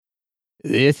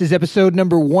This is episode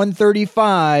number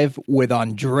 135 with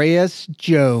Andreas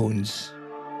Jones.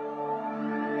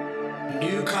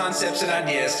 New concepts and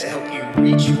ideas to help you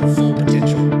reach your full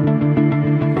potential.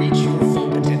 Reach your full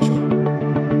potential.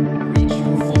 Reach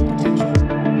your full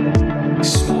potential.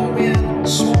 Small win,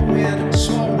 small win,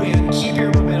 small win. Keep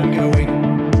your momentum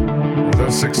going.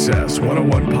 The Success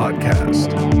 101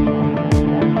 Podcast.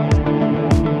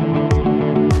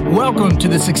 Welcome to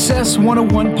the Success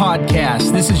 101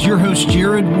 Podcast. This is your host,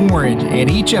 Jared Warren, and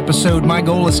each episode, my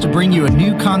goal is to bring you a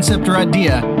new concept or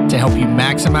idea to help you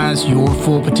maximize your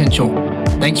full potential.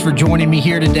 Thanks for joining me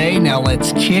here today. Now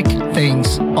let's kick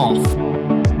things off.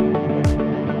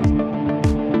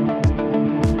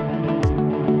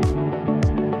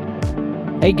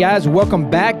 Hey guys, welcome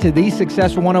back to the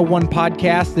Success 101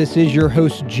 Podcast. This is your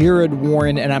host, Jared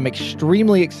Warren, and I'm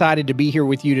extremely excited to be here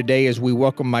with you today as we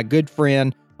welcome my good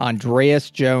friend,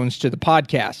 Andreas Jones, to the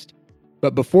podcast.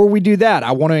 But before we do that,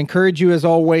 I want to encourage you, as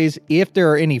always, if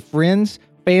there are any friends,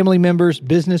 family members,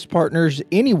 business partners,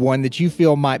 anyone that you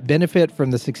feel might benefit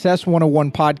from the Success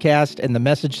 101 podcast and the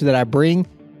message that I bring,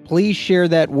 please share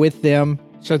that with them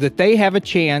so that they have a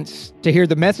chance to hear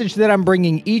the message that I'm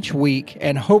bringing each week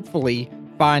and hopefully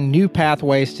find new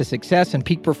pathways to success and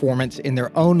peak performance in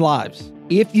their own lives.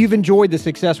 If you've enjoyed the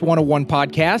Success 101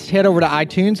 podcast, head over to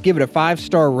iTunes, give it a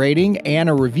 5-star rating and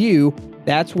a review.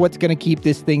 That's what's going to keep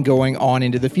this thing going on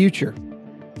into the future.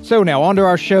 So now on to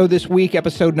our show this week,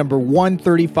 episode number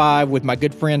 135 with my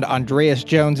good friend Andreas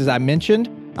Jones. As I mentioned,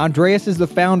 Andreas is the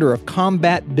founder of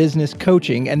Combat Business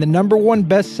Coaching and the #1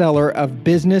 bestseller of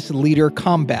Business Leader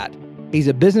Combat. He's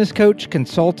a business coach,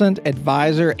 consultant,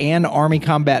 advisor, and Army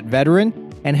combat veteran,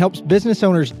 and helps business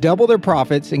owners double their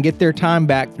profits and get their time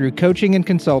back through coaching and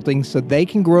consulting so they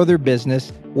can grow their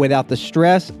business without the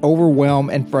stress, overwhelm,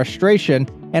 and frustration,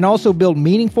 and also build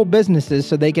meaningful businesses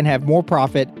so they can have more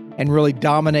profit and really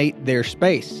dominate their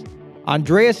space.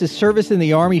 Andreas' service in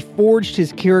the Army forged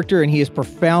his character, and he is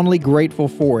profoundly grateful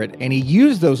for it. And he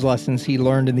used those lessons he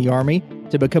learned in the Army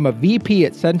to become a VP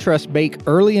at SunTrust Bank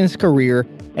early in his career,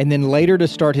 and then later to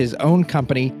start his own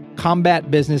company, Combat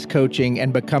Business Coaching,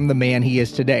 and become the man he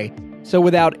is today. So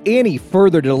without any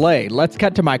further delay, let's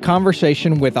cut to my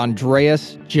conversation with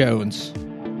Andreas Jones.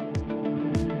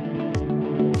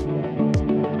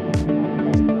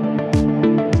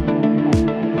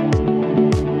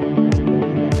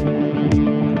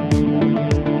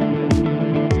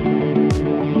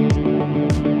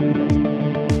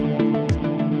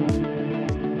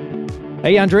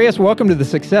 Hey, Andreas, welcome to the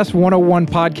Success 101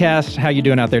 Podcast. How you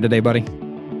doing out there today, buddy?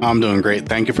 I'm doing great.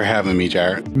 Thank you for having me,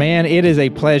 Jared. Man, it is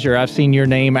a pleasure. I've seen your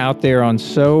name out there on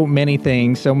so many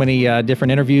things, so many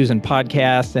different interviews and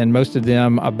podcasts, and most of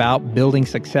them about building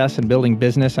success and building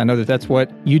business. I know that that's what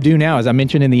you do now. As I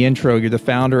mentioned in the intro, you're the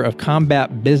founder of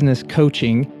Combat Business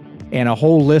Coaching and a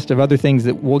whole list of other things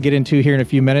that we'll get into here in a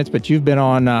few minutes. But you've been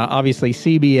on, obviously,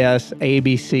 CBS,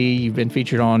 ABC. You've been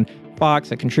featured on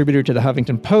Fox, a contributor to the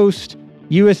Huffington Post,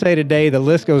 USA Today. The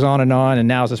list goes on, and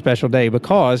now is a special day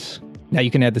because now you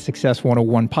can add the Success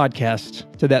 101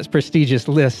 podcast to that prestigious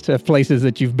list of places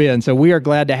that you've been. So we are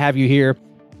glad to have you here.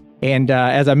 And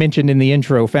as I mentioned in the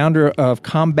intro, founder of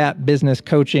Combat Business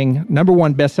Coaching,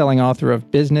 #1 bestselling author of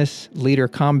Business Leader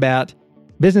Combat,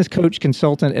 business coach,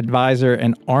 consultant, advisor,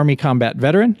 and Army combat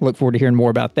veteran. Look forward to hearing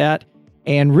more about that.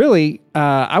 And really,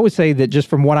 I would say that just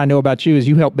from what I know about you is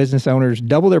you help business owners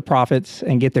double their profits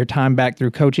and get their time back through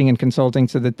coaching and consulting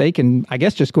so that they can, I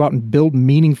guess, just go out and build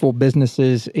meaningful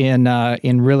businesses in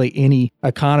really any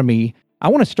economy. I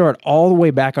want to start all the way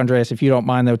back, Andreas, if you don't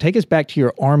mind, though. Take us back to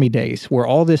your Army days where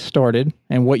all this started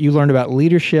and what you learned about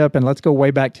leadership. And let's go way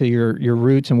back to your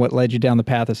roots and what led you down the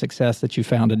path of success that you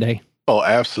found today. Oh,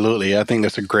 absolutely. I think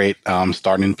that's a great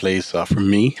starting place for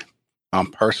me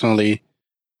personally.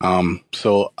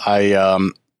 So I,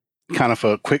 kind of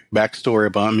a quick backstory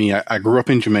about me. I grew up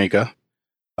in Jamaica,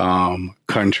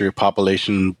 country,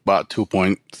 population about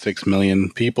 2.6 million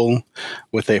people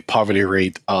with a poverty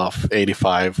rate of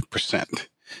 85%.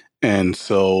 And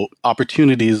so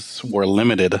opportunities were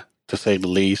limited, to say the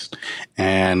least,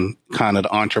 and kind of the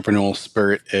entrepreneurial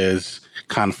spirit is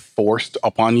kind of forced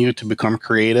upon you to become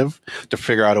creative, to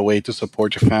figure out a way to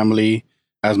support your family.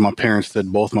 As my parents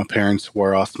did, both my parents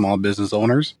were small business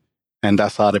owners, and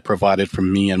that's how they provided for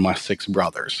me and my 6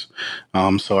 brothers.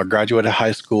 So I graduated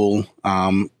high school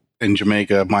in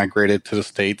Jamaica, migrated to the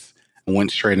States, and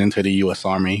went straight into the U.S.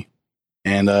 Army.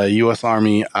 And U.S.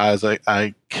 Army, as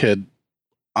I could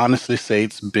honestly say,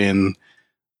 it's been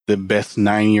the best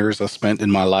 9 years I spent in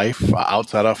my life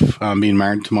outside of being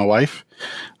married to my wife,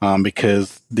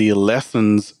 because the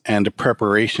lessons and the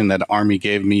preparation that the Army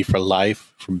gave me for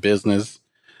life, for business,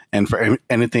 and for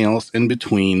anything else in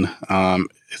between,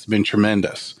 it's been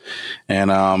tremendous. And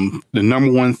the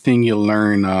number one thing you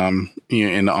learn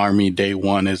in the Army day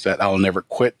one is that I'll never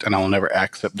quit and I'll never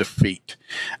accept defeat.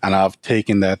 And I've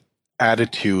taken that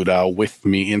attitude with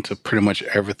me into pretty much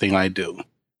everything I do.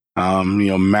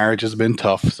 Marriage has been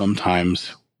tough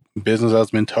sometimes. Business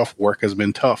has been tough. Work has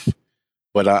been tough.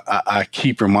 But I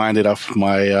keep reminded of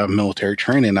my military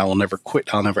training. I will never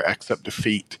quit. I'll never accept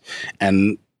defeat.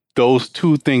 And those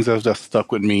two things have just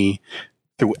stuck with me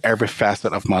through every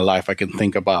facet of my life I can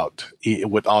think about,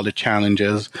 with all the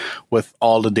challenges, with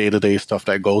all the day-to-day stuff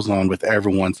that goes on with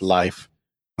everyone's life.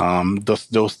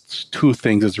 Those two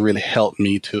things has really helped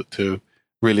me to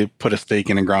really put a stake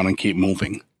in the ground and keep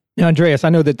moving. Now, Andreas, I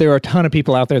know that there are a ton of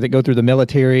people out there that go through the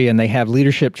military and they have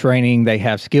leadership training, they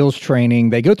have skills training,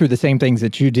 they go through the same things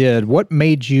that you did. What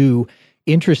made you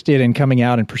interested in coming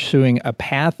out and pursuing a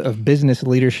path of business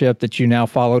leadership that you now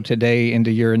follow today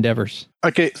into your endeavors?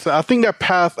 Okay, so I think that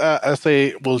path, I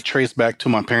say, will trace back to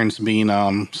my parents being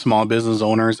small business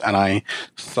owners, and I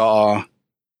saw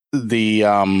the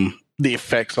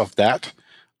effects of that.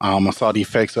 I saw the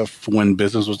effects of when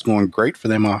business was going great for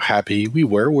them, how happy we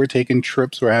were. We're taking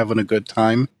trips, we're having a good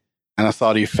time. And I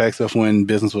saw the effects of when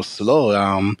business was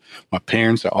slow. My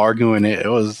parents are arguing. It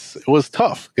was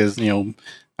tough because,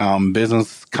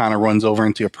 business kind of runs over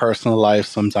into your personal life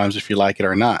sometimes, if you like it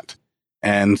or not.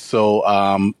 And so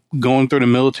going through the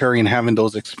military and having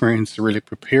those experiences really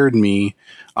prepared me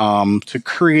to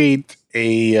create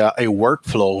a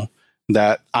workflow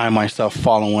that I myself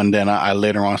follow, and then I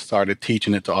later on started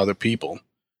teaching it to other people.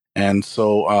 And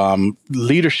so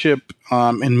leadership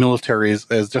in military is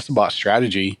just about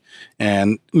strategy.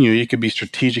 And, you could be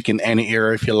strategic in any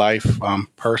area of your life,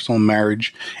 personal,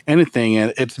 marriage, anything.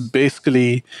 And it's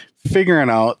basically figuring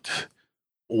out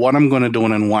what I'm going to do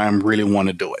and why I really want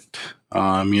to do it.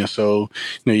 So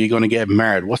you're going to get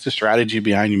married. What's the strategy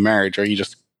behind your marriage? Are you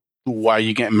just why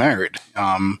you get married?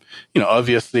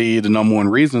 Obviously the number one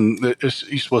reason is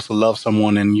you're supposed to love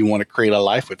someone and you want to create a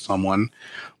life with someone.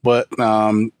 But,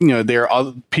 there are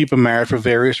other people married for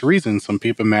various reasons. Some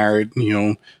people married,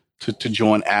 to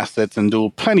join assets and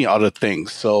do plenty of other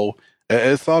things. So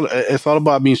it's all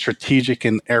about being strategic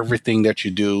in everything that you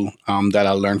do. That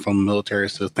I learned from the military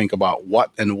is to think about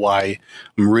what and why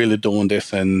I'm really doing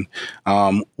this, and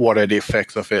what are the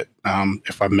effects of it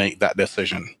if I make that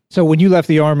decision. So when you left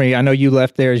the Army, I know you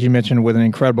left there, as you mentioned, with an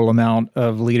incredible amount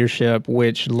of leadership,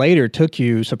 which later took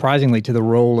you, surprisingly, to the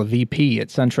role of VP at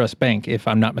SunTrust Bank, if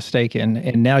I'm not mistaken.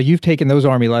 And now you've taken those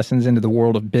Army lessons into the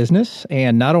world of business,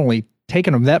 and not only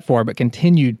taken them that far, but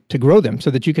continued to grow them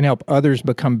so that you can help others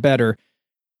become better.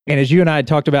 And as you and I had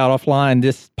talked about offline,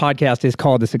 this podcast is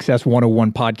called the Success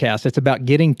 101 Podcast. It's about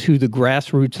getting to the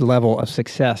grassroots level of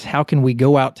success. How can we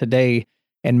go out today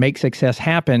and make success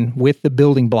happen with the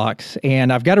building blocks?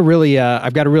 And I've got a really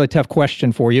tough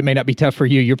question for you. It may not be tough for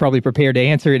you. You're probably prepared to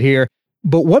answer it here.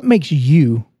 But what makes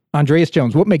you, Andreas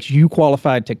Jones, what makes you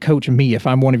qualified to coach me if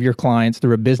I'm one of your clients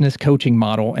through a business coaching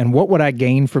model? And what would I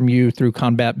gain from you through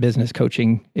combat business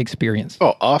coaching experience?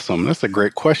 Oh, awesome. That's a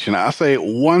great question. I say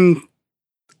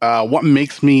what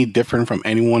makes me different from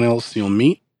anyone else you'll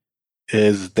meet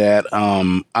is that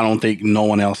I don't think no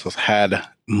one else has had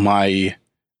my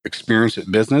experience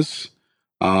with business,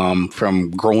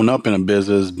 from growing up in a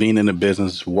business, being in a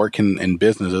business, working in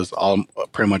businesses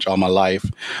pretty much all my life,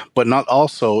 but not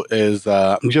also is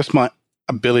just my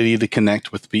ability to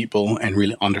connect with people and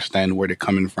really understand where they're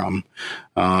coming from.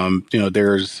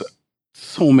 There's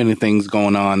so many things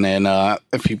going on, and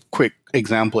quick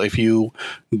example, if you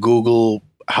Google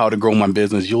how to grow my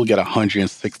business, you'll get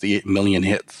 168 million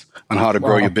hits on how to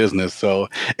grow your business. So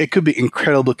it could be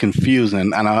incredibly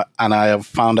confusing. And I have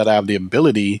found that I have the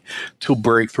ability to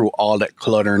break through all that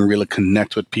clutter and really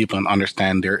connect with people and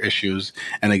understand their issues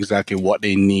and exactly what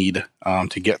they need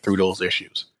to get through those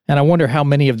issues. And I wonder how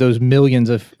many of those millions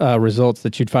of results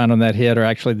that you'd find on that hit are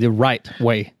actually the right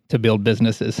way to build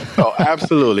businesses. Oh,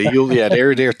 absolutely.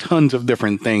 There are tons of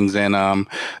different things. And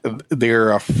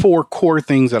there are 4 core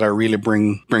things that I really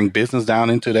bring business down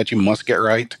into that you must get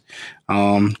right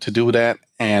to do that.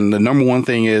 And the number one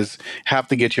thing is have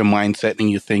to get your mindset and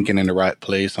your thinking in the right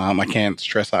place. I can't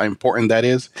stress how important that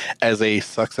is as a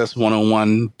Success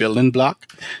 101 building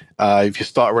block. If you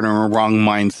start with a wrong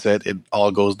mindset, it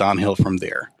all goes downhill from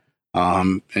there.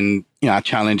 I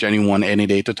challenge anyone any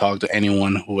day to talk to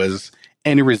anyone who has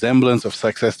any resemblance of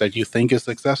success that you think is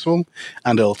successful,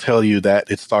 and they'll tell you that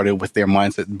it started with their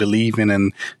mindset, believing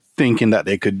and thinking that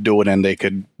they could do it and they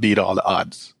could beat all the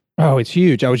odds. Oh, it's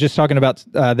huge. I was just talking about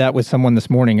that with someone this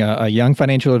morning, a young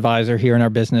financial advisor here in our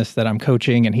business that I'm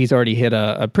coaching, and he's already hit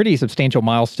a pretty substantial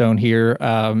milestone here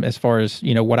as far as,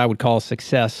 what I would call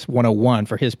success 101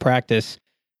 for his practice.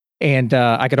 And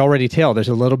I could already tell there's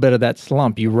a little bit of that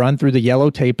slump. You run through the yellow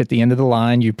tape at the end of the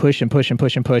line, you push and push and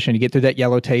push and push, and you get through that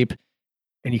yellow tape,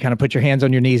 and you kind of put your hands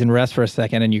on your knees and rest for a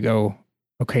second, and you go,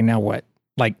 okay, now what?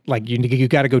 Like you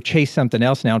got to go chase something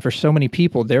else now. And for so many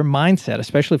people, their mindset,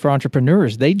 especially for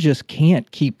entrepreneurs, they just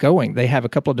can't keep going. They have a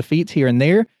couple of defeats here and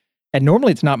there, and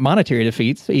normally it's not monetary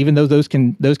defeats, even though those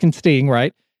can sting,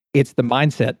 right? It's the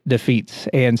mindset defeats.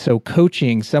 And so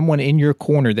coaching someone in your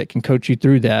corner that can coach you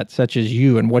through that, such as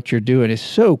you and what you're doing, is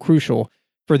so crucial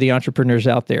for the entrepreneurs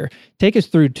out there. Take us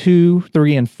through 2,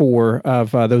 3, and 4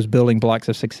 of those building blocks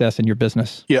of success in your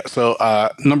business. Yeah. So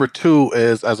number 2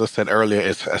 is, as I said earlier,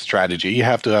 is a strategy. You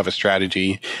have to have a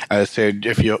strategy. As I said,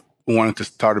 if you wanted to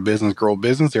start a business, grow a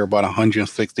business, there are about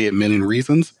 168 million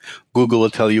reasons. Google will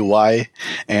tell you why,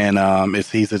 and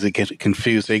it's easy to get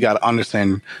confused. So you got to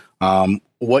understand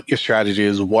what your strategy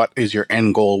is. What is your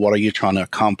end goal? What are you trying to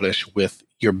accomplish with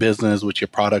your business, with your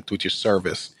product, with your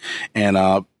service?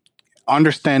 And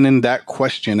understanding that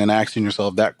question and asking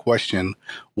yourself that question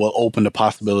will open the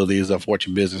possibilities of what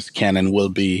your business can and will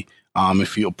be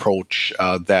if you approach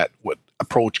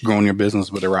growing your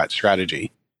business with the right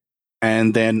strategy.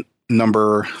 And then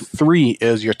number 3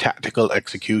 is your tactical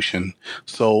execution.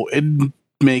 So it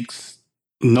makes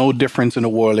no difference in the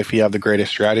world if you have the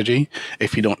greatest strategy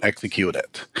if you don't execute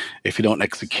it. If you don't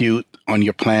execute on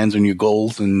your plans and your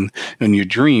goals and your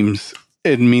dreams,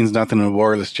 it means nothing in the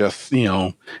world. It's just,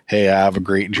 hey, I have a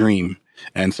great dream.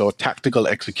 And so tactical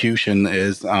execution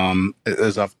is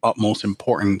of utmost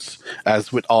importance,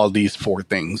 as with all these 4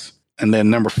 things. And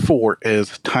then number 4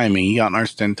 is timing. You gotta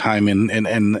understand timing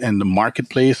in the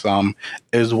marketplace.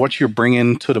 Is what you're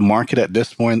bringing to the market at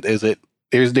this point, is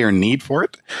there a need for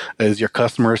it? Is your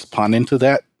customer responding to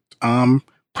that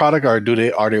product, or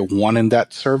are they wanting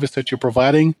that service that you're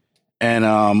providing?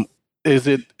 And is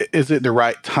it the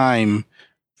right time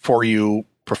for you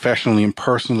professionally and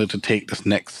personally to take this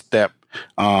next step?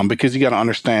 Because you got to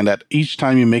understand that each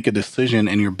time you make a decision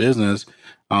in your business,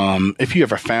 if you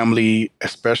have a family,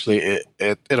 especially,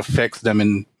 it affects them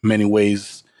in many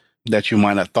ways that you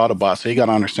might not have thought about. So you got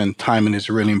to understand timing is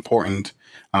really important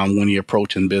when you're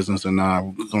approaching business and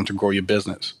going to grow your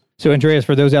business. So Andreas,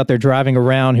 for those out there driving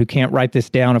around who can't write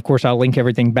this down, of course, I'll link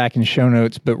everything back in show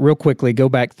notes, but real quickly, go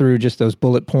back through just those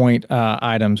bullet point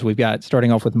items we've got,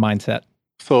 starting off with mindset.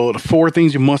 So the 4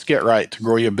 things you must get right to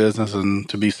grow your business and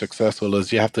to be successful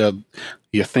is you have to have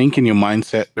your thinking, your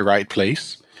mindset the right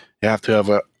place. You have to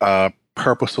have a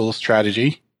purposeful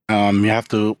strategy. You have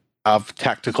to have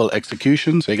tactical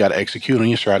execution. So you got to execute on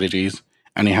your strategies,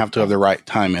 and you have to have the right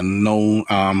time and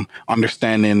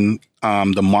understanding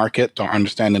the market, or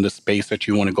understanding the space that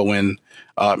you want to go in.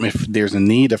 If there's a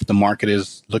need, if the market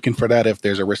is looking for that, if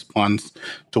there's a response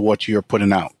to what you're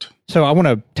putting out. So I want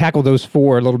to tackle those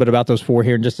 4, a little bit about those 4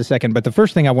 here in just a second. But the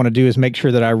first thing I want to do is make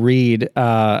sure that I read,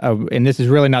 and this is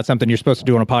really not something you're supposed to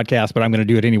do on a podcast, but I'm going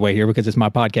to do it anyway here because it's my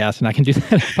podcast and I can do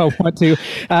that if I want to.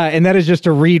 And that is just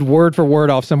to read word for word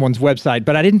off someone's website.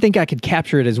 But I didn't think I could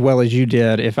capture it as well as you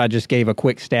did if I just gave a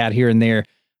quick stat here and there.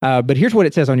 But here's what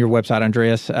it says on your website,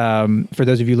 Andreas, for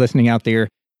those of you listening out there.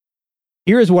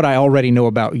 Here is what I already know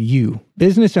about you.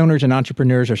 Business owners and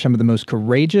entrepreneurs are some of the most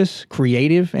courageous,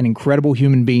 creative, and incredible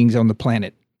human beings on the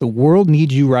planet. The world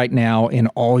needs you right now in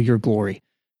all your glory.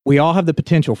 We all have the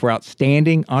potential for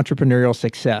outstanding entrepreneurial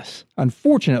success.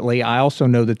 Unfortunately, I also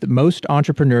know that most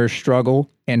entrepreneurs struggle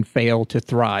and fail to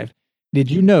thrive.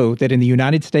 Did you know that in the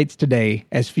United States today,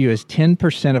 as few as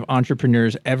 10% of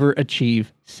entrepreneurs ever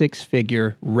achieve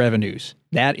 6-figure revenues?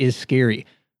 That is scary.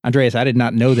 Andreas, I did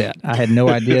not know that. I had no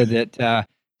idea that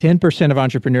 10% of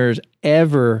entrepreneurs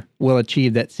ever will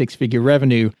achieve that 6-figure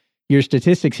revenue. Your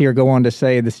statistics here go on to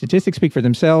say the statistics speak for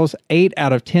themselves. 8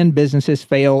 out of 10 businesses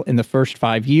fail in the first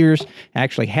 5 years. I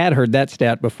actually had heard that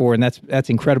stat before, and that's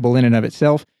incredible in and of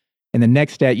itself. And the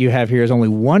next stat you have here is only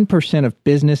 1% of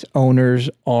business owners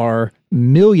are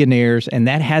millionaires, and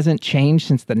that hasn't changed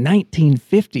since the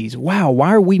 1950s. Wow,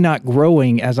 why are we not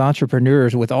growing as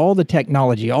entrepreneurs with all the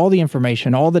technology, all the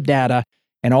information, all the data,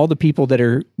 and all the people that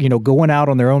are, going out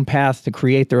on their own paths to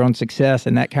create their own success,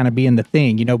 and that kind of being the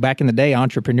thing? Back in the day,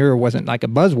 entrepreneur wasn't like a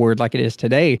buzzword like it is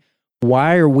today.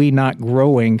 Why are we not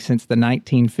growing since the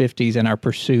 1950s in our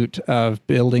pursuit of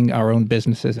building our own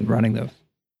businesses and running those?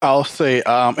 I'll say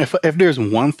if there's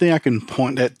one thing I can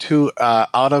point that to,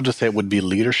 out of just say it would be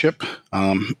leadership.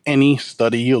 Any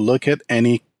study you look at,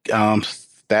 any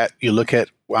stat you look at,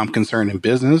 I'm concerned in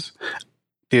business,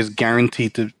 there's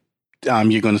guaranteed to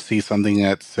you're going to see something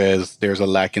that says there's a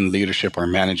lack in leadership or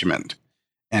management.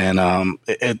 And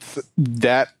it's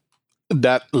that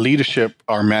leadership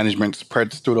or management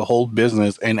spreads through the whole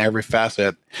business in every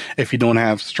facet. If you don't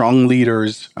have strong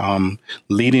leaders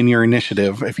leading your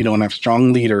initiative, if you don't have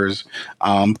strong leaders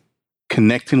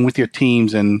connecting with your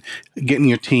teams and getting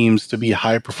your teams to be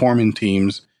high performing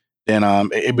teams, then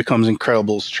it becomes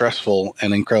incredibly stressful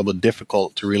and incredibly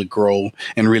difficult to really grow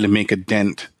and really make a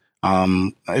dent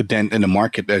in the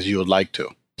market as you would like to.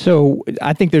 So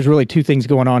I think there's really two things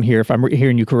going on here, if I'm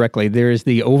hearing you correctly. There is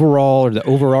the overall or the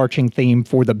overarching theme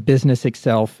for the business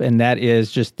itself, and that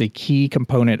is just the key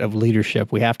component of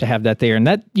leadership. We have to have that there. And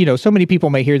that, so many people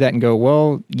may hear that and go,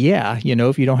 well, yeah,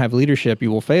 if you don't have leadership,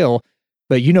 you will fail.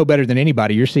 But you know better than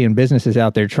anybody, you're seeing businesses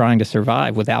out there trying to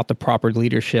survive without the proper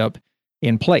leadership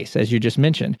in place, as you just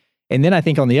mentioned. And then I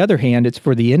think on the other hand, it's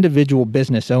for the individual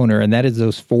business owner, and that is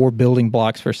those 4 building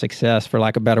blocks for success, for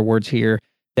lack of better words here,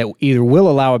 that either will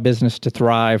allow a business to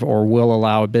thrive or will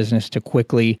allow a business to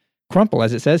quickly crumple.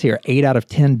 As it says here, 8 out of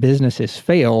 10 businesses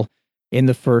fail in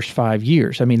the first 5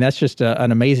 years. I mean, that's just an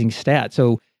amazing stat.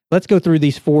 So let's go through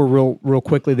these 4 real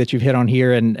quickly that you've hit on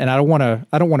here. And I don't want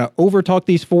to over talk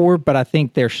these 4, but I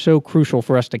think they're so crucial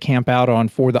for us to camp out on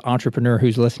for the entrepreneur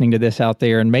who's listening to this out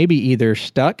there and maybe either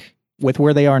stuck with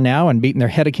where they are now and beating their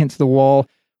head against the wall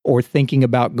or thinking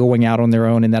about going out on their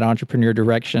own in that entrepreneur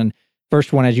direction.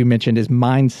 First one, as you mentioned, is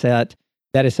mindset.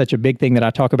 That is such a big thing that I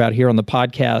talk about here on the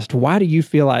podcast. Why do you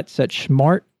feel like such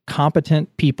smart,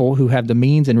 competent people who have the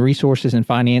means and resources and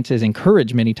finances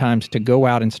encourage many times to go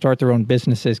out and start their own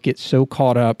businesses get so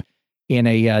caught up in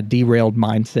a derailed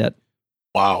mindset?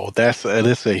 Wow, that's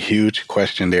a huge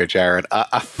question there, Jared.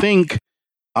 I think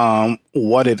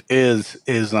what it is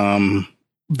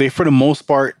they, for the most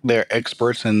part, they're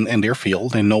experts in their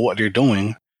field. They know what they're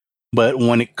doing. But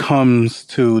when it comes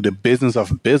to the business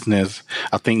of business,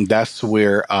 I think that's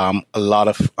where a lot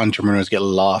of entrepreneurs get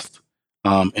lost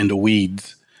in the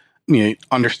weeds.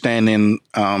 Understanding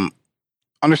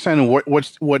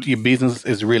what your business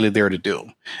is really there to do.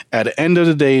 At the end of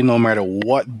the day, no matter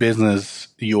what business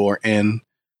you're in,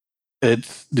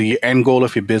 it's the end goal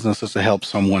of your business is to help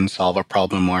someone solve a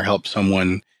problem or help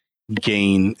someone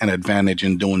gain an advantage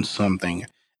in doing something.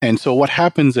 And so what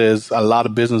happens is a lot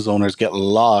of business owners get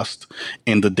lost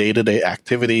in the day-to-day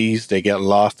activities. They get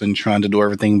lost in trying to do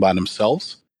everything by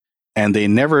themselves. And they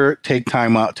never take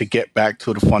time out to get back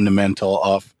to the fundamental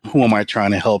of who am I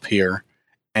trying to help here?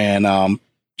 And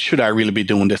should I really be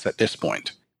doing this at this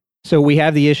point? So we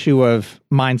have the issue of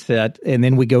mindset, and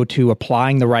then we go to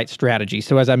applying the right strategy.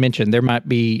 So as I mentioned, there might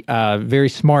be very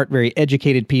smart, very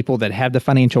educated people that have the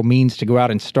financial means to go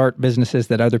out and start businesses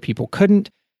that other people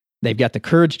couldn't. They've got the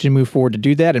courage to move forward to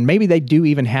do that. And maybe they do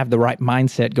even have the right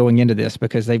mindset going into this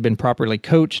because they've been properly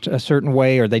coached a certain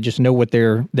way, or they just know what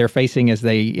they're facing as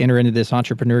they enter into this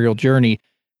entrepreneurial journey,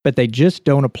 but they just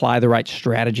don't apply the right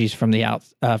strategies from the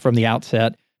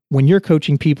outset. When you're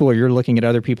coaching people or you're looking at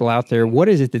other people out there, what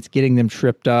is it that's getting them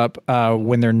tripped up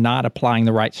when they're not applying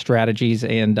the right strategies?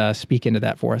 And speak into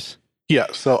that for us. Yeah,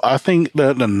 so I think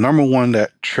the number one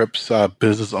that trips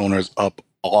business owners up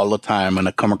all the time, and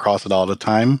I come across it all the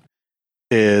time,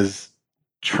 is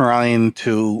trying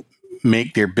to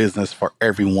make their business for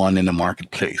everyone in the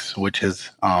marketplace, which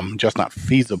is just not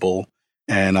feasible,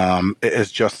 and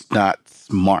it's just not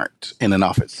smart in and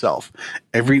of itself.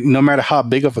 No matter how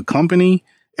big of a company,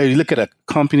 if you look at a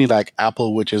company like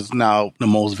Apple, which is now the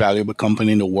most valuable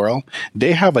company in the world,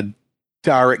 they have a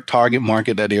direct target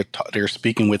market that they're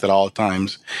speaking with at all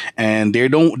times, and they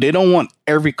don't want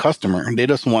every customer. They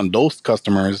just want those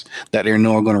customers that they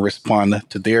know are going to respond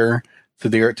to their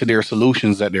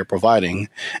solutions that they're providing.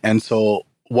 And so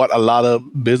what a lot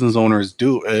of business owners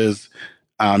do is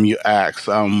you ask,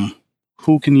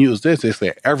 who can use this? They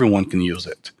say everyone can use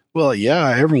it. Well,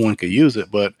 yeah, everyone could use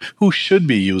it, but who should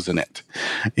be using it?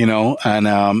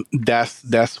 And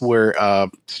that's where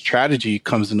strategy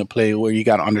comes into play, where you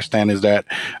got to understand is that,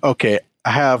 okay,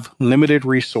 I have limited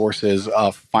resources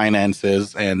of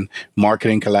finances and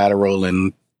marketing collateral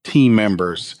and team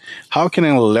members. How can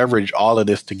I leverage all of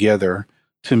this together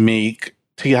to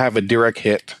have a direct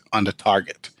hit on the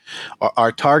target?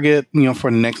 Our target,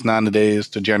 for the next 90 days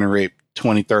to generate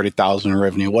 20, 30,000 in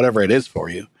revenue, whatever it is for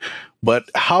you.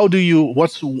 But how do you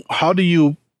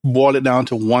boil it down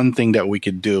to one thing that we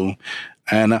could do?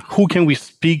 And who can we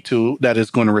speak to that is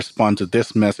going to respond to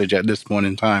this message at this point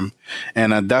in time?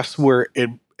 And that's where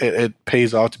it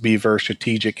pays off to be very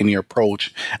strategic in your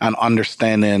approach and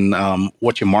understanding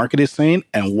what your market is saying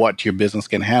and what your business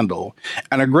can handle.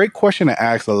 And a great question to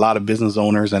ask a lot of business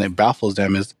owners, and it baffles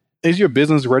them, is is your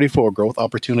business ready for a growth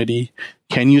opportunity?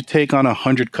 Can you take on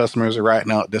 100 customers right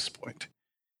now at this point?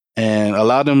 And a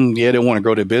lot of them, yeah, they want to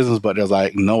grow their business, but they're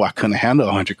like, no, I couldn't handle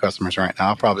 100 customers right now.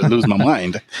 I'll probably lose my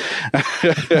mind.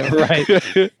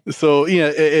 Right. So,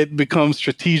 it becomes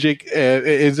strategic.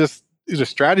 It's just the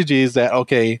strategy is that,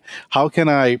 okay, how can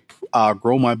I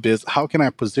grow my business? How can I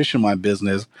position my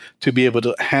business to be able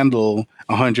to handle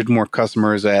 100 more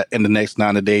customers in the next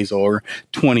 90 days or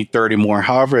 20, 30 more,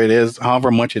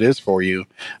 however much it is for you.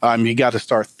 You got to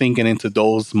start thinking into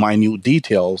those minute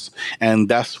details. And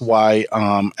that's why,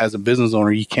 as a business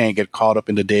owner, you can't get caught up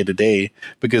in the day to day,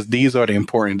 because these are the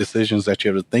important decisions that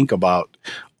you have to think about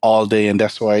all day. And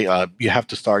that's why you have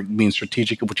to start being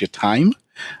strategic with your time.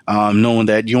 Knowing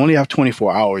that you only have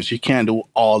 24 hours, you can't do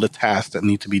all the tasks that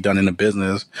need to be done in a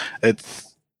business.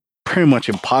 It's pretty much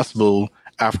impossible.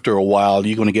 After a while,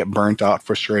 you're going to get burnt out,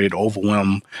 frustrated,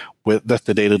 overwhelmed with that's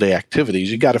the day-to-day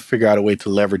activities. You got to figure out a way to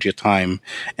leverage your time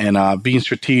and being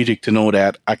strategic to know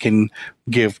that I can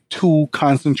give 2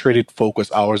 concentrated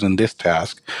focus hours in this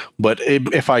task. But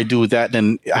if I do that,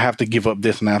 then I have to give up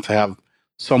this and I have to have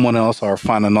someone else or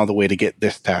find another way to get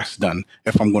this task done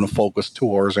if I'm going to focus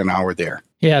 2 hours an hour there.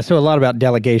 Yeah, so a lot about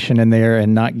delegation in there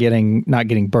and not getting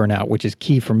burnout, which is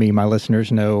key for me. My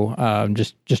listeners know,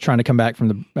 just trying to come back from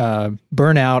the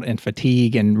burnout and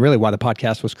fatigue, and really why the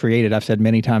podcast was created. I've said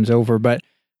many times over, but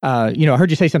I heard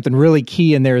you say something really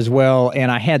key in there as well.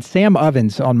 And I had Sam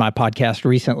Ovens on my podcast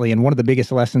recently, and one of the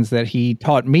biggest lessons that he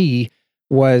taught me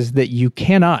was that you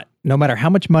cannot, no matter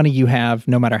how much money you have,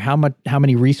 no matter how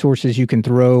many resources you can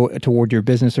throw toward your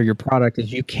business or your product,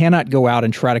 is you cannot go out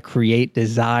and try to create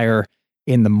desire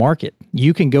in the market.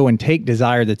 You can go and take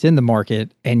desire that's in the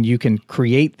market and you can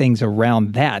create things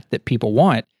around that people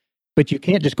want, but you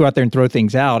can't just go out there and throw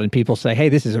things out and people say, hey,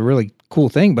 this is a really cool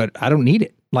thing, but I don't need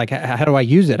it. Like, how do I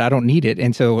use it? I don't need it.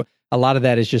 And so a lot of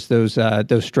that is just those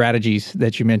strategies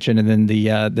that you mentioned, and then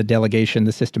the delegation,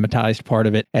 the systematized part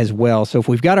of it as well. So if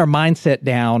we've got our mindset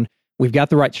down, we've got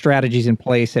the right strategies in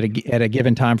place at a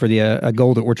given time for a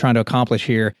goal that we're trying to accomplish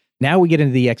here. Now we get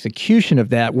into the execution of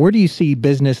that. Where do you see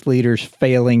business leaders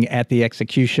failing at the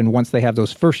execution once they have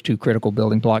those first 2 critical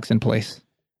building blocks in place?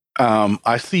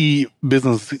 I see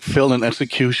business failing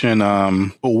execution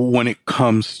when it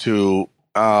comes to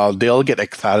they'll get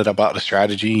excited about the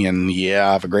strategy and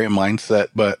I have a great mindset,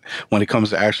 but when it comes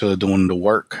to actually doing the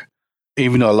work,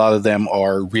 even though a lot of them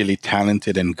are really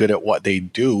talented and good at what they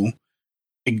do,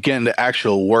 again, the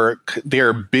actual work,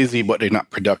 they're busy, but they're not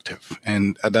productive.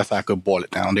 And that's how I could boil it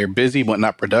down. They're busy, but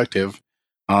not productive,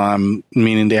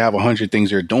 meaning they have 100 things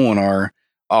they're doing, or,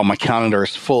 oh, my calendar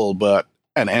is full. But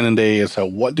at the end of the day, it's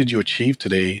what did you achieve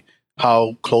today?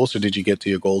 How closer did you get to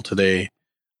your goal today?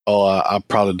 Oh, I'll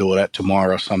probably do that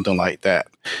tomorrow or something like that.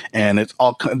 And it's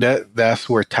all that's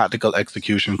where tactical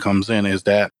execution comes in, is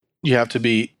that you have to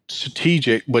be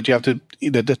strategic, but you have to,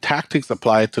 the tactics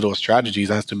applied to those strategies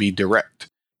has to be direct.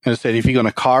 And I said, if you're going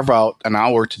to carve out an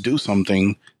hour to do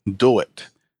something, do it.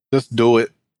 Just do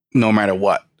it no matter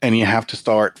what. And you have to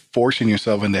start forcing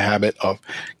yourself in the habit of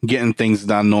getting things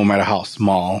done no matter how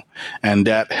small. And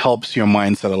that helps your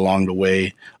mindset along the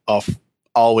way of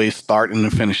always starting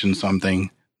and finishing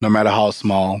something, no matter how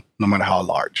small, no matter how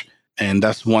large. And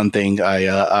that's one thing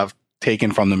I've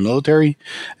taken from the military,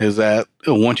 is that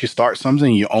once you start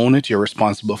something, you own it, you're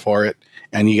responsible for it,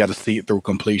 and you got to see it through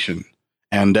completion.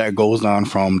 And that goes on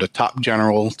from the top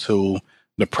general to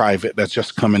the private that's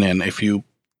just coming in. If you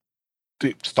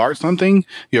start something,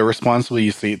 you're responsible,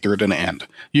 you see it through to the end.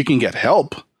 You can get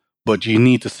help, but you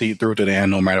need to see it through to the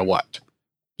end no matter what.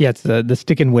 Yeah, it's the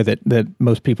sticking with it that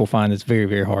most people find is very,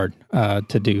 very hard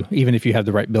to do, even if you have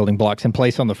the right building blocks in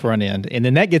place on the front end. And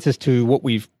then that gets us to what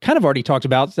we've kind of already talked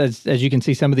about. As you can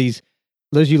see, some of these,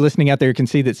 those of you listening out there can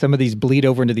see that some of these bleed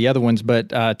over into the other ones, but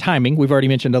timing, we've already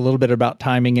mentioned a little bit about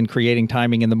timing and creating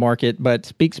timing in the market, but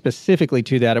speak specifically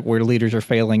to that, where leaders are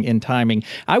failing in timing.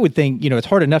 I would think, it's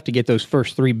hard enough to get those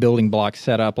first 3 building blocks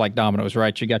set up like dominoes,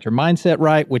 right? You got your mindset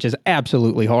right, which is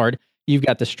absolutely hard. You've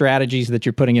got the strategies that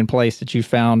you're putting in place that you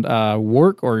found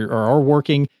work or are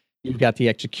working. You've got the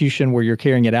execution where you're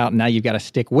carrying it out, and now you've got to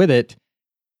stick with it.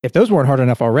 If those weren't hard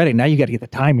enough already, now you got to get the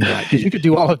timing right, because you could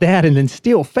do all of that and then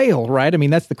still fail, right? I mean,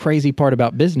 that's the crazy part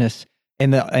about business,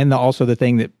 and also the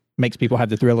thing that makes people have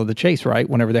the thrill of the chase, right?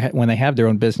 When they have their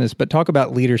own business. But talk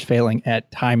about leaders failing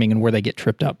at timing and where they get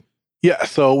tripped up. Yeah.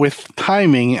 So with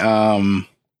timing, a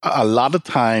lot of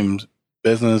times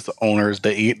business owners,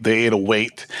 they either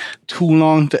wait too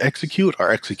long to execute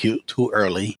or execute too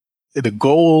early. the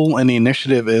goal and the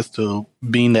initiative is to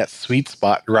be in that sweet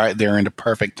spot right there in the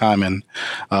perfect timing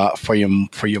for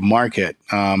your market.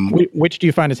 Which do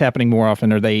you find is happening more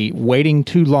often? Are they waiting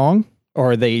too long,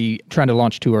 or are they trying to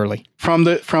launch too early? From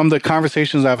the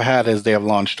conversations I've had, is they have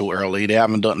launched too early. They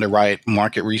haven't done the right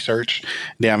market research.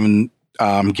 They haven't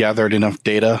gathered enough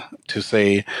data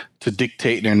to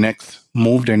dictate their next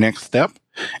step,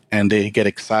 and they get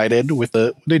excited with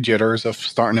the jitters of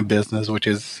starting a business, which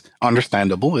is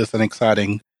understandable. It's an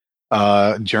exciting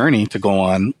journey to go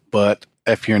on, but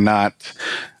if you're not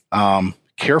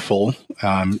careful,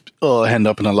 it'll end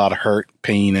up in a lot of hurt,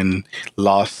 pain, and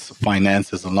loss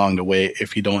finances along the way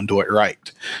if you don't do it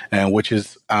right, and which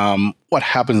is what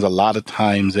happens a lot of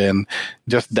times. And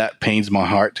just that pains my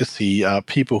heart to see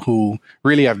people who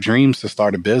really have dreams to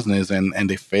start a business and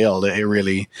they fail. It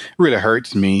really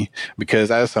hurts me, because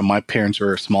as I said, my parents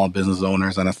were small business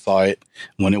owners, and I saw it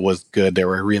when it was good. They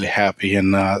were really happy,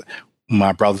 and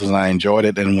my brothers and I enjoyed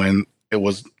it. And when it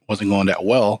wasn't going that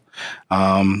well,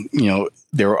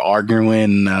 they were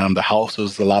arguing. The house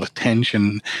was a lot of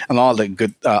tension, and all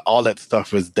that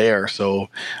stuff was there. So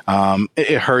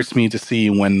it hurts me to see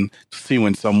when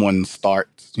someone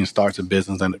starts a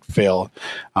business and it fails.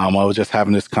 I was just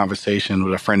having this conversation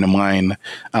with a friend of mine.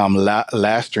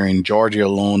 Last year in Georgia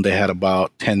alone, they had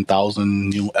about 10,000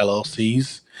 new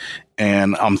LLCs,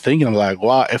 and I'm like,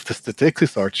 wow, if the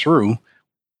statistics are true,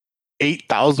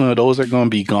 8,000 of those are going to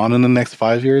be gone in the next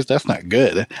 5 years. That's not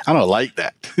good. I don't like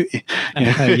that.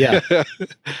 Yeah.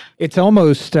 It's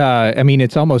almost,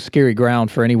 it's almost scary ground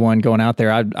for anyone going out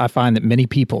there. I find that many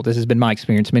people, this has been my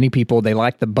experience, many people, they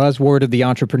like the buzzword of the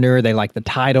entrepreneur. They like the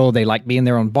title. They like being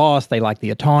their own boss. They like the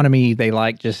autonomy. They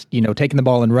like just, taking the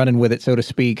ball and running with it, so to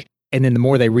speak. And then the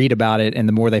more they read about it and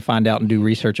the more they find out and do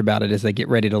research about it as they get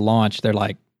ready to launch, they're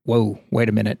like, whoa, wait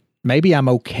a minute. Maybe I'm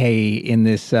okay in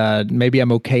this. Maybe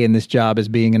I'm okay in this job as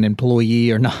being an employee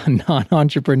or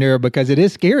non-entrepreneur, because it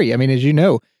is scary. I mean, as you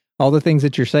know, all the things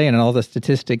that you're saying and all the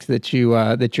statistics that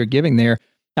you're giving there.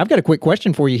 I've got a quick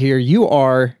question for you here. You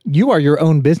are your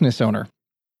own business owner,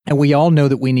 and we all know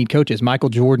that we need coaches. Michael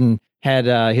Jordan had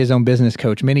his own business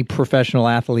coach. Many professional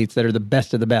athletes that are the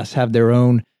best of the best have their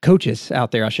own coaches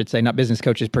out there. I should say, not business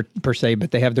coaches per se,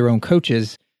 but they have their own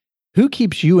coaches. Who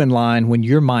keeps you in line when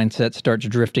your mindset starts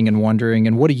drifting and wandering?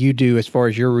 And what do you do as far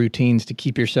as your routines to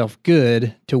keep yourself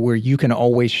good to where you can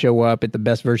always show up at the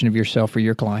best version of yourself for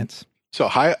your clients? So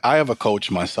I have a coach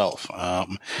myself,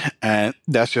 and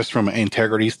that's just from an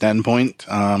integrity standpoint.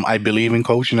 I believe in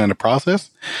coaching and the process,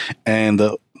 and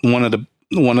one of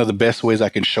the best ways I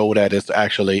can show that is to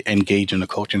actually engage in the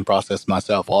coaching process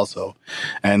myself also.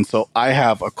 And so I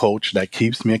have a coach that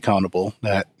keeps me accountable,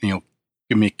 that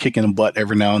give me a kick in the butt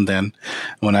every now and then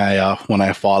when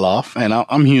I fall off. And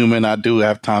I'm human. I do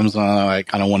have times when I'm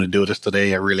like, I don't want to do this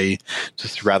today. I really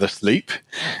just rather sleep.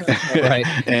 Right.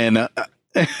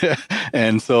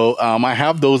 And so I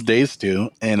have those days too.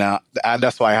 And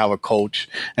that's why I have a coach.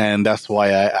 And that's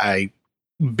why I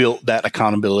built that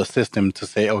accountability system to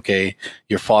say, okay,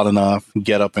 you're falling off,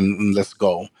 get up and let's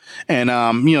go. And,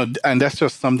 and that's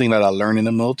just something that I learned in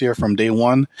the military from day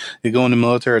one. You go in the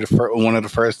military, one of the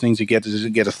first things you get is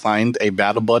you get assigned a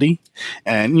battle buddy.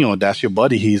 And, that's your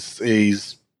buddy.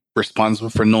 He's responsible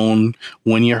for knowing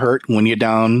when you're hurt, when you're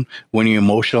down, when you're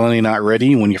emotionally not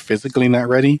ready, when you're physically not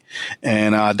ready.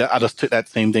 And I just took that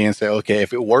same thing and said, okay,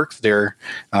 if it works there,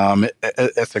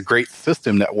 it's a great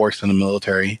system that works in the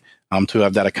military. To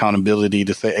have that accountability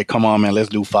to say, hey, come on, man, let's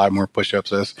do 5 more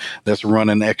push-ups. Let's run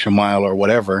an extra mile or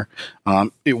whatever.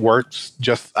 It works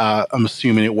I'm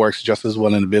assuming it works just as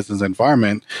well in the business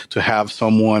environment to have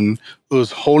someone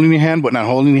who's holding your hand, but not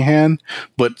holding your hand,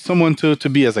 but someone to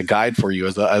be as a guide for you,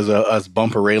 as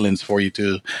bumper railings for you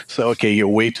to say, okay, you're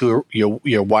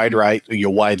wide right or you're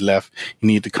wide left. You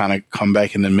need to kind of come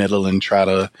back in the middle and try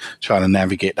to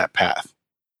navigate that path.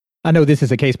 I know this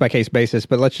is a case-by-case basis,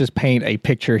 but let's just paint a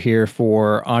picture here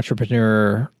for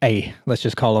entrepreneur A. Let's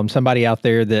just call them somebody out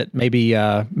there that maybe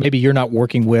you're not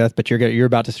working with, but you're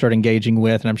about to start engaging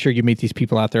with, and I'm sure you meet these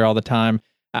people out there all the time.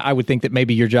 I would think that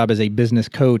maybe your job as a business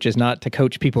coach is not to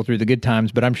coach people through the good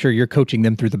times, but I'm sure you're coaching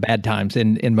them through the bad times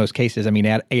in most cases. I mean,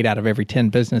 8 out of every 10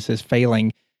 businesses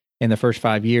failing in the first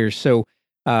 5 years. So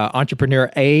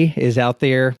entrepreneur A is out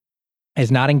there, is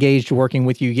not engaged working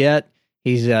with you yet.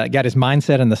 He's got his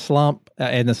mindset in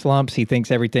the slumps. He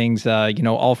thinks everything's,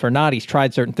 all for naught. He's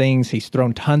tried certain things. He's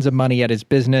thrown tons of money at his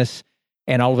business.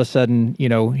 And all of a sudden,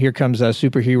 here comes a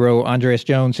superhero, Andreas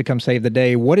Jones, to come save the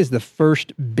day. What is the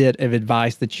first bit of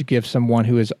advice that you give someone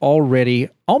who has already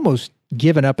almost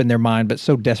given up in their mind, but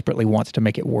so desperately wants to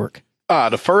make it work?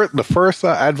 The first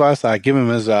advice I give him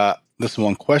is this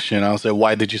one question. I'll say,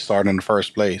 why did you start in the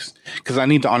first place? Because I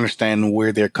need to understand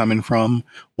where they're coming from.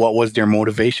 What was their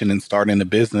motivation in starting the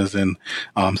business, and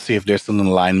see if there's still an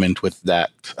alignment with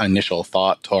that initial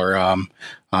thought or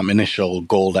initial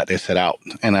goal that they set out.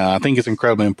 And I think it's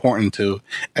incredibly important to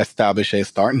establish a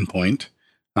starting point.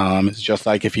 It's just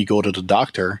like if you go to the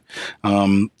doctor.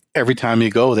 Every time you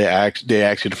go, they ask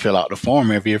you to fill out the form.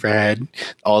 Have you ever had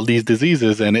all these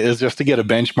diseases? And it's just to get a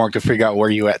benchmark to figure out where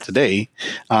you're at today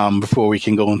before we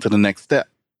can go into the next step.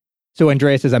 So,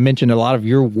 Andreas, as I mentioned, a lot of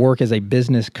your work as a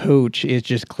business coach is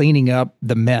just cleaning up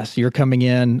the mess. You're coming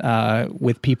in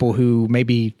with people who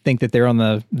maybe think that they're on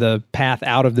the path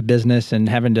out of the business and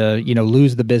having to,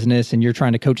 lose the business, and you're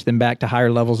trying to coach them back to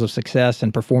higher levels of success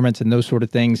and performance and those sort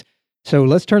of things. So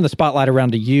let's turn the spotlight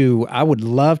around to you. I would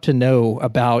love to know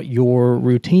about your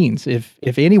routines. If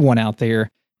anyone out there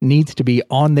needs to be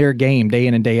on their game day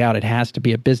in and day out, it has to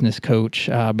be a business coach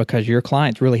because your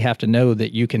clients really have to know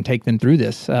that you can take them through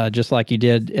this, just like you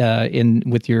did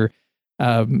with your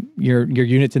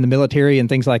units in the military and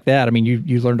things like that. I mean,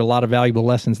 you learned a lot of valuable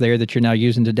lessons there that you're now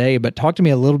using today. But talk to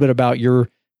me a little bit about your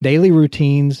daily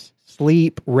routines.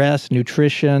 Sleep, rest,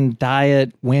 nutrition,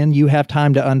 diet, when you have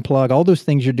time to unplug, all those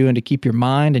things you're doing to keep your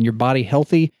mind and your body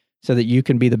healthy so that you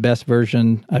can be the best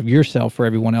version of yourself for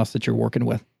everyone else that you're working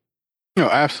with.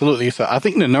 Absolutely. So I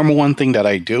think the number one thing that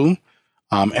I do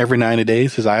every 90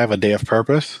 days is I have a day of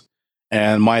purpose.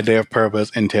 And my day of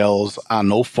purpose entails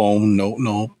no phone,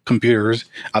 no computers.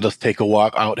 I'll just take a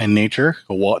walk out in nature,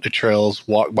 go walk the trails,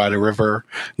 walk by the river,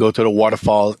 go to the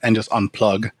waterfalls, and just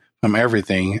unplug from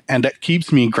everything. And that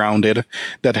keeps me grounded.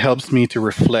 That helps me to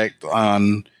reflect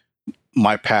on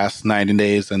my past 90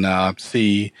 days and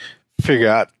figure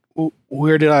out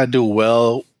where did I do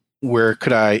well, where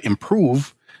could I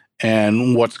improve,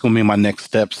 and what's going to be my next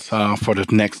steps for the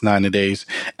next 90 days.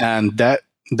 And that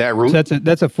route. So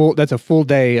that's a full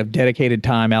day of dedicated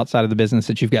time outside of the business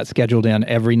that you've got scheduled in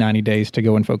every 90 days to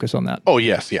go and focus on that. Oh,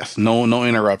 yes. No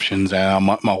interruptions.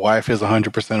 My wife is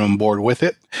 100% on board with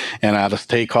it, and I just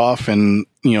take off. And,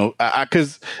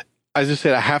 because as you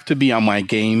said, I have to be on my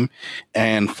game.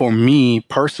 And for me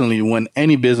personally, when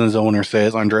any business owner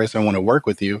says, Andreas, I want to work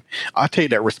with you, I take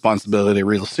that responsibility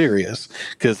real serious.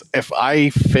 Because if I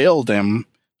fail them,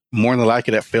 more than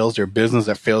likely that fails their business,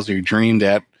 that fails their dream,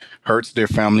 that hurts their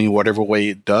family, whatever way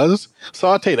it does.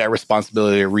 So I take that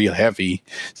responsibility real heavy.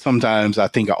 Sometimes I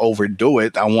think I overdo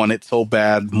it. I want it so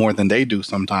bad more than they do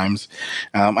sometimes.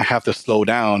 I have to slow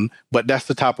down. But that's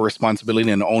the type of responsibility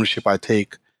and the ownership I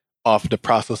take of the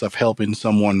process of helping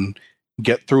someone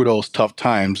get through those tough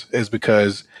times, is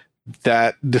because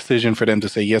that decision for them to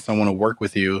say, yes, I want to work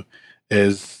with you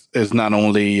is not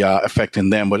only affecting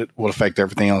them, but it will affect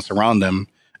everything else around them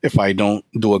if I don't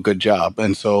do a good job.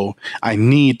 And so I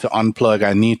need to unplug.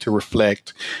 I need to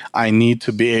reflect. I need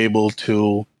to be able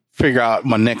to figure out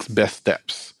my next best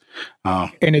steps.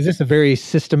 And is this a very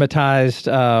systematized,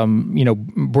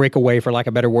 breakaway, for lack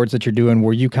of better words, that you're doing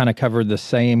where you kind of cover the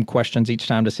same questions each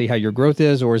time to see how your growth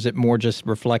is? Or is it more just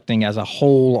reflecting as a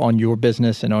whole on your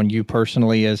business and on you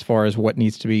personally as far as what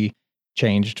needs to be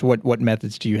changed? What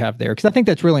methods do you have there? Because I think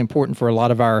that's really important for a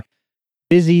lot of our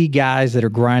busy guys that are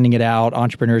grinding it out,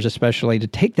 entrepreneurs especially, to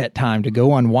take that time to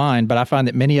go unwind. But I find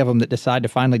that many of them that decide to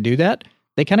finally do that,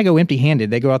 they kind of go empty-handed.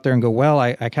 They go out there and go, well,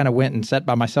 I kind of went and sat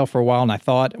by myself for a while, and I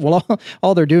thought, well,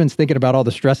 all they're doing is thinking about all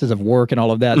the stresses of work and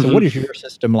all of that. Mm-hmm. So what is your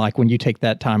system like when you take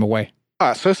that time away?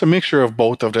 So it's a mixture of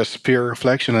both of this peer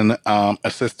reflection and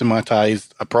a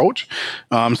systematized approach.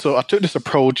 So I took this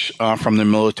approach from the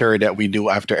military that we do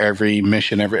after every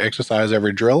mission, every exercise,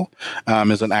 every drill,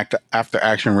 is an after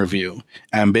action review.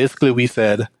 And basically we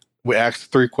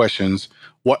asked 3 questions.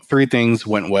 What 3 things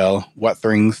went well? What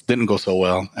things didn't go so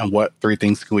well? And what 3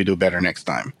 things can we do better next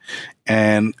time?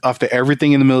 And after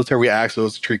everything in the military, we ask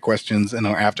those 3 questions in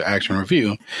our after action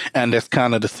review. And that's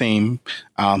kind of the same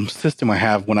system I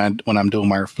have when I'm doing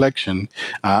my reflection.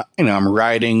 I'm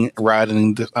writing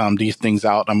these things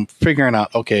out. I'm figuring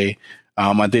out, okay,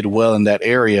 I did well in that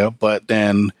area, but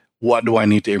then what do I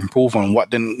need to improve on?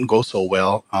 What didn't go so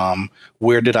well?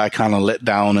 Where did I kind of let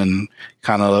down and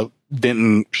kind of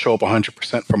didn't show up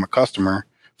 100%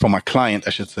 from my client, I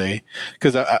should say.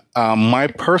 Because my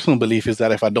personal belief is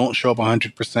that if I don't show up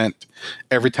 100%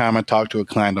 every time I talk to a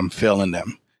client, I'm failing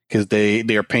them, because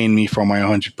they are paying me for my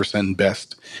 100%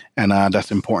 best. And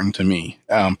that's important to me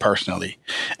personally.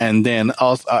 And then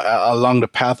also along the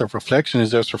path of reflection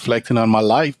is just reflecting on my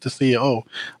life to see,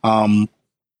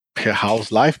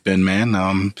 how's life been,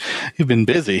 man? You've been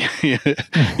busy.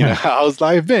 How's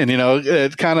life been?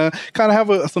 Kind of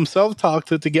have some self-talk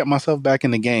to get myself back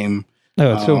in the game.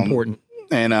 Oh, it's so important.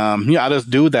 And I just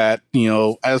do that.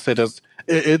 As I said,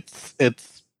 it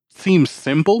seems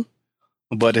simple,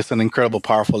 but it's an incredible,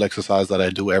 powerful exercise that I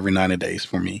do every 90 days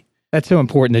for me. That's so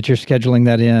important that you're scheduling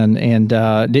that in. And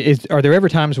are there ever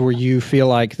times where you feel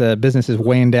like the business is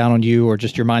weighing down on you, or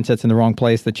just your mindset's in the wrong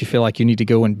place, that you feel like you need to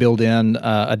go and build in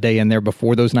a day in there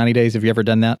before those 90 days? Have you ever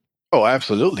done that? Oh,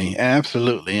 absolutely.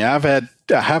 Absolutely. I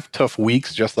have tough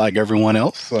weeks just like everyone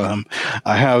else.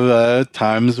 I have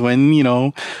times when,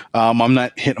 I'm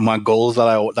not hitting my goals that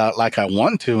I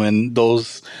want to, and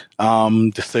those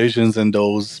decisions and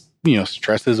those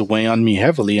stresses weigh on me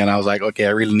heavily. And I was like, okay, I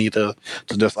really need to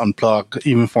just unplug,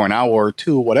 even for an hour or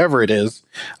two, whatever it is.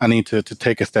 I need to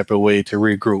take a step away to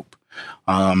regroup.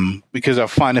 Because I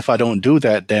find if I don't do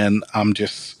that, then I'm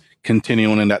just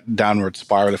continuing in that downward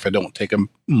spiral if I don't take a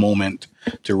moment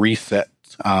to reset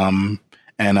and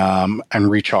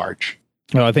recharge.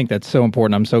 Well, I think that's so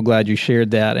important. I'm so glad you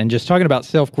shared that. And just talking about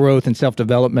self-growth and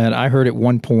self-development, I heard at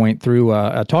one point through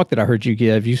a talk that I heard you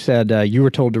give, you said you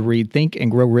were told to read Think and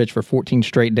Grow Rich for 14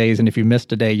 straight days, and if you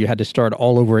missed a day, you had to start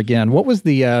all over again. What was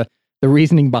the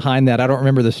reasoning behind that? I don't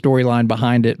remember the storyline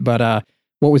behind it, but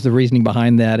what was the reasoning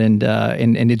behind that? And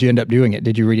did you end up doing it?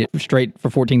 Did you read it straight for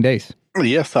 14 days?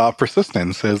 Yes,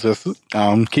 persistence is just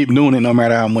keep doing it no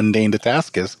matter how mundane the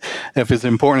task is. If it's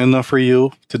important enough for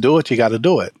you to do it, you got to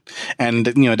do it. And,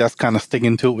 that's kind of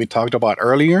sticking to what we talked about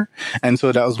earlier. And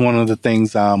so that was one of the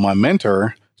things my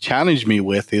mentor challenged me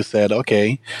with. He said,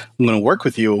 okay, I'm going to work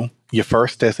with you. Your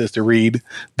first test is to read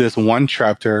this one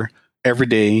chapter every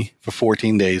day for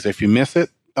 14 days. If you miss it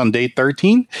on day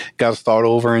 13, got to start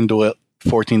over and do it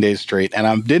 14 days straight. And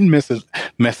I didn't mess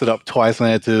it up twice, and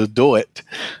I had to do it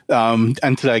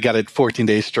until I got it 14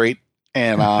 days straight.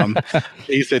 And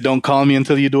he said, don't call me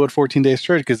until you do it 14 days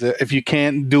straight, because if you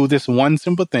can't do this one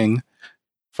simple thing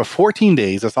for 14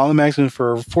 days, that's all I'm asking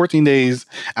for 14 days,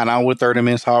 an hour, 30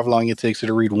 minutes, however long it takes you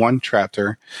to read one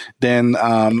chapter, then,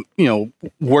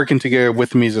 working together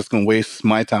with me is just going to waste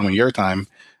my time and your time.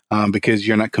 Because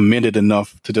you're not committed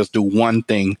enough to just do one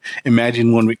thing.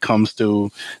 Imagine when it comes to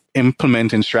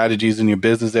implementing strategies in your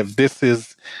business. If this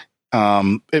is,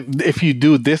 if you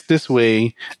do this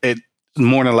way, it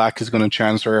more than likely is going to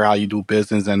transfer how you do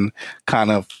business and kind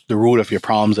of the root of your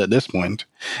problems at this point.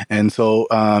 And so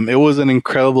it was an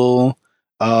incredible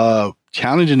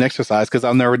challenging exercise, because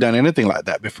I've never done anything like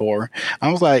that before.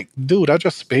 I was like, dude, I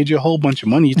just paid you a whole bunch of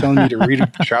money. You telling me to read a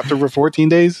chapter for 14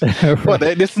 days? Right. Well,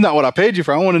 this is not what I paid you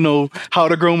for. I want to know how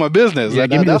to grow my business. Yeah,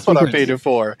 that's what I paid it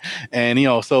for. And,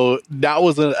 so that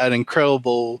was an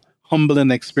incredible, humbling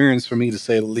experience for me, to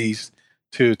say the least,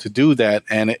 to do that.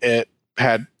 And it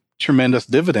had tremendous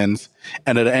dividends.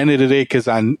 And at the end of the day, because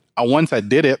once I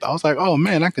did it, I was like, oh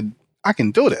man, I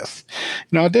can do this.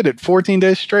 I did it 14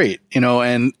 days straight,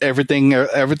 and everything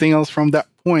else from that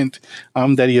point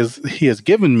that he has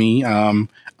given me,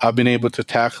 I've been able to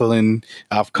tackle, and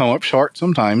I've come up short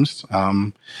sometimes.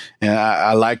 And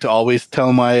I like to always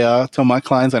tell my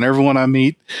clients and everyone I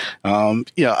meet,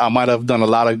 I might have done a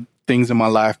lot of things in my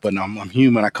life, but I'm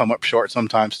human. I come up short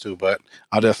sometimes too, but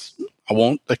I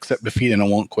won't accept defeat, and I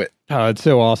won't quit. Oh, it's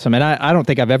so awesome. And I don't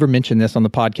think I've ever mentioned this on the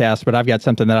podcast, but I've got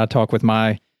something that I talk with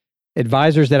my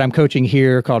advisors that I'm coaching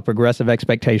here called Progressive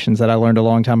Expectations that I learned a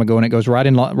long time ago, and it goes right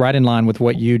in line with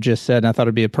what you just said. And I thought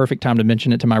it'd be a perfect time to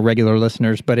mention it to my regular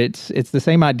listeners. But it's the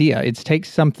same idea. It's take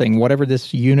something, whatever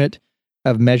this unit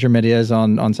of measurement is,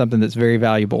 on something that's very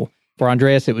valuable. For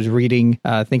Andreas, it was reading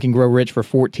Think and Grow Rich for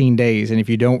 14 days. And if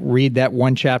you don't read that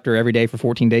one chapter every day for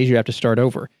 14 days, you have to start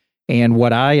over. And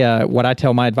what I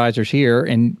tell my advisors here,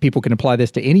 and people can apply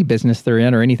this to any business they're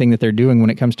in or anything that they're doing when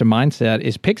it comes to mindset,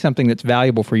 is pick something that's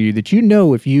valuable for you, that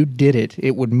if you did it,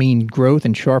 it would mean growth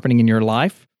and sharpening in your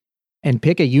life, and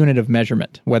pick a unit of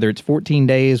measurement, whether it's 14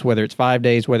 days, whether it's 5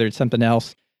 days, whether it's something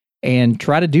else, and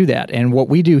try to do that. And what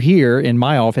we do here in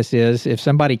my office is, if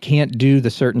somebody can't do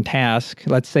the certain task,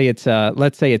 let's say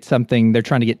it's something they're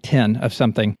trying to get 10 of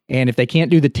something, and if they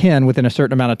can't do the 10 within a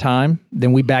certain amount of time,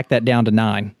 then we back that down to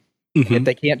 9. Mm-hmm. If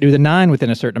they can't do the 9 within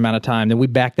a certain amount of time, then we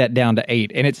back that down to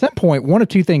 8. And at some point, one of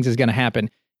two things is going to happen.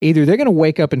 Either they're going to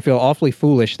wake up and feel awfully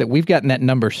foolish that we've gotten that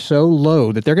number so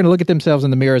low that they're going to look at themselves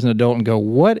in the mirror as an adult and go,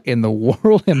 what in the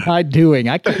world am I doing?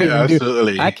 I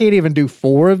can't even do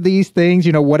 4 of these things,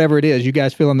 whatever it is. You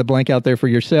guys fill in the blank out there for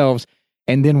yourselves.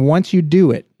 And then once you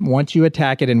do it, once you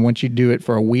attack it, and once you do it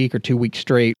for a week or 2 weeks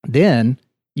straight, then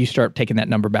you start taking that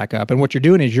number back up. And what you're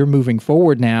doing is you're moving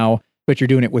forward now, but you're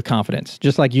doing it with confidence,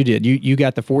 just like you did. You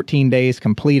got the 14 days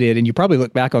completed, and you probably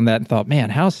look back on that and thought, man,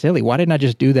 how silly. Why didn't I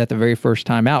just do that the very first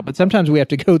time out? But sometimes we have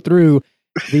to go through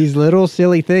these little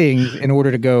silly things in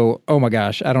order to go, oh my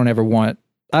gosh, I don't ever want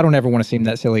I don't ever want to seem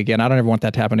that silly again. I don't ever want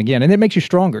that to happen again. And it makes you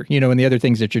stronger, in the other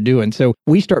things that you're doing. So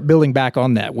we start building back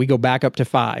on that. We go back up to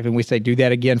 5 and we say, do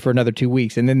that again for another 2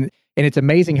 weeks. And it's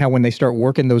amazing how when they start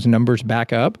working those numbers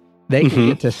back up, they can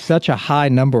get to such a high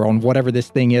number on whatever this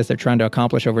thing is they're trying to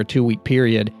accomplish over a 2-week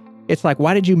period. It's like,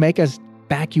 why did you make us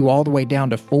back you all the way down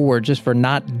to 4 just for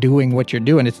not doing what you're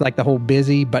doing? It's like the whole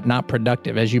busy but not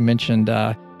productive, as you mentioned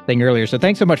thing earlier. So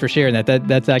thanks so much for sharing that.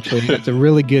 That's a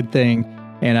really good thing.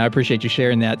 And I appreciate you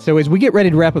sharing that. So as we get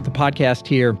ready to wrap up the podcast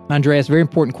here, Andreas, very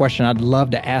important question I'd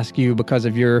love to ask you because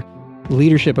of your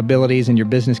leadership abilities and your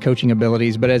business coaching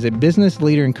abilities. But as a business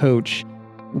leader and coach,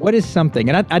 what is something,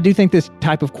 and I do think this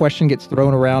type of question gets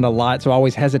thrown around a lot, so I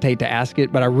always hesitate to ask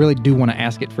it, but I really do want to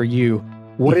ask it for you.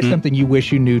 What is something you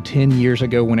wish you knew 10 years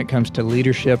ago when it comes to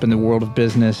leadership in the world of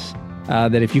business,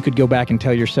 that if you could go back and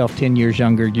tell yourself 10 years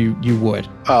younger, you would?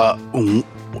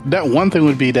 That one thing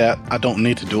would be that I don't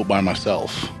need to do it by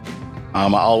myself.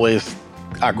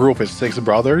 I grew up with 6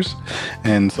 brothers,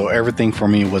 and so everything for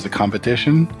me was a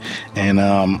competition. And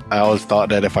I always thought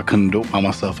that if I couldn't do it by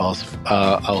myself, I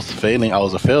was failing. I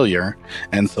was a failure.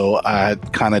 And so I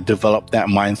had kind of developed that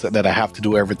mindset that I have to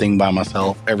do everything by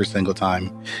myself every single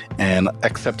time. And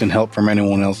accepting help from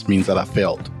anyone else means that I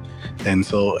failed. And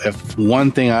so if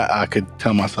one thing I could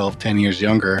tell myself 10 years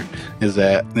younger is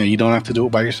that you don't have to do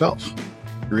it by yourself.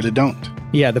 You really don't.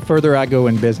 Yeah, the further I go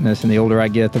in business and the older I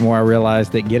get, the more I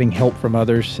realize that getting help from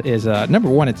others is, number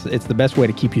one, it's the best way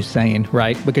to keep you sane,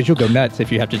 right? Because you'll go nuts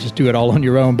if you have to just do it all on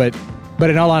your own. But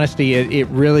in all honesty, it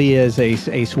really is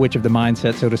a switch of the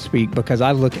mindset, so to speak, because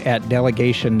I look at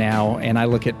delegation now and I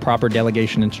look at proper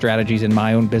delegation and strategies in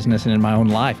my own business and in my own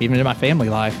life, even in my family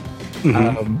life.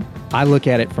 I look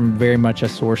at it from very much a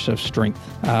source of strength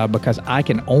because I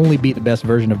can only be the best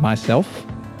version of myself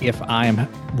if I am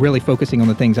really focusing on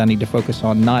the things I need to focus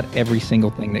on, not every single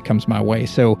thing that comes my way.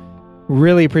 So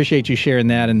really appreciate you sharing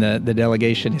that, and the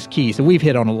delegation is key. So we've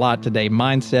hit on a lot today: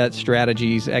 mindset,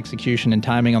 strategies, execution, and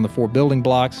timing on the 4 building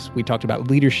blocks. We talked about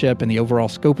leadership and the overall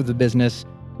scope of the business.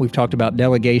 We've talked about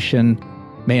delegation.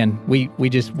 Man, we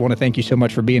just want to thank you so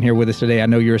much for being here with us today. I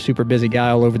know you're a super busy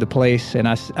guy all over the place, and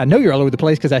I know you're all over the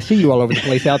place because I see you all over the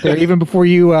place out there, even before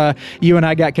you and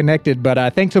I got connected.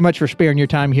 But thanks so much for sparing your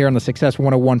time here on the Success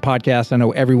 101 podcast. I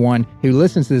know everyone who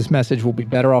listens to this message will be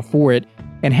better off for it.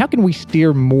 And how can we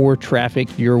steer more traffic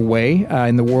your way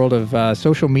in the world of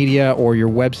social media or your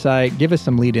website? Give us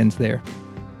some lead-ins there.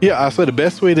 Yeah, so the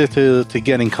best way to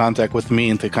get in contact with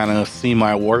me and to kind of see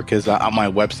my work is on my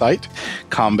website,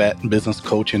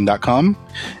 combatbusinesscoaching.com.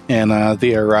 And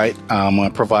there, I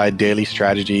provide daily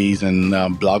strategies and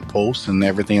blog posts and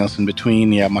everything else in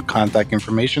between. You have my contact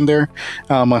information there.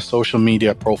 My social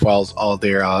media profiles all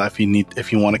there if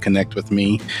you want to connect with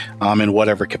me in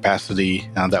whatever capacity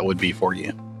that would be for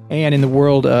you. And in the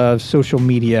world of social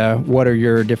media, what are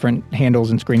your different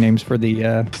handles and screen names for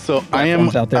the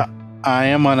platforms out there? I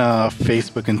am on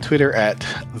Facebook and Twitter at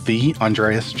the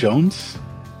Andreas Jones,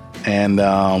 and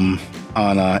on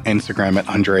Instagram at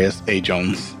Andreas A.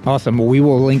 Jones. Awesome. Well, we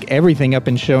will link everything up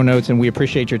in show notes, and we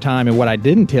appreciate your time. And what I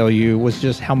didn't tell you was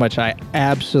just how much I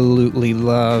absolutely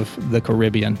love the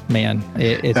Caribbean, man.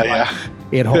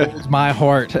 It holds my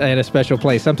heart in a special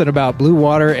place. Something about blue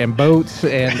water and boats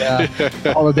and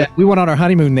all of that. We went on our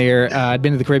honeymoon there. I'd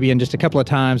been to the Caribbean just a couple of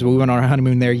times, but we went on our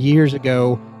honeymoon there years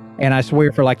ago. And I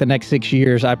swear for like the next 6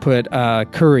 years, I put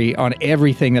curry on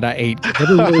everything that I ate.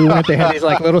 Everywhere we went, they had these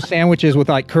like little sandwiches with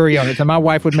like curry on it. So my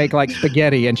wife would make like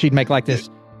spaghetti, and she'd make like this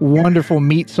wonderful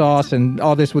meat sauce and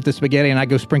all this with the spaghetti, and I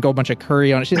go sprinkle a bunch of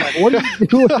curry on it. She's like, "What are you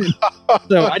doing?"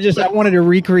 So I wanted to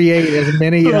recreate as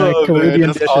many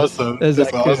Caribbean dishes as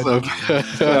I could.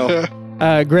 So,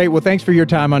 great. Well, thanks for your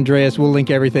time, Andreas. We'll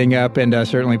link everything up, and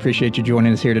certainly appreciate you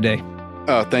joining us here today.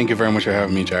 Thank you very much for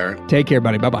having me, Jared. Take care,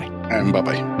 buddy. Bye-bye. And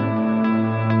bye-bye.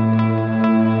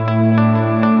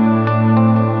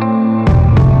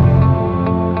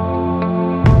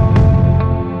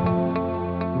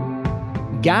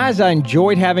 Guys, I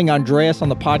enjoyed having Andreas on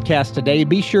the podcast today.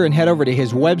 Be sure and head over to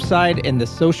his website and the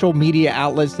social media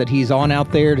outlets that he's on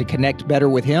out there to connect better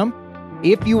with him.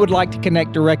 If you would like to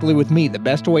connect directly with me, the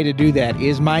best way to do that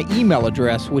is my email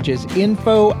address, which is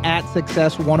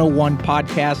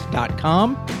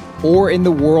info@success101podcast.com, or in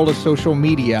the world of social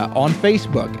media on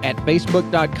Facebook at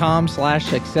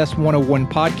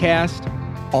facebook.com/success101podcast,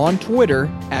 on Twitter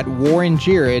at Warren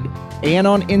Jared, and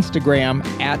on Instagram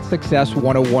at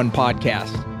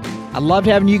Success101podcast. I loved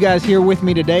having you guys here with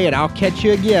me today, and I'll catch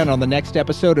you again on the next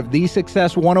episode of the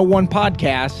Success 101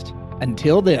 podcast.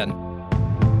 Until then.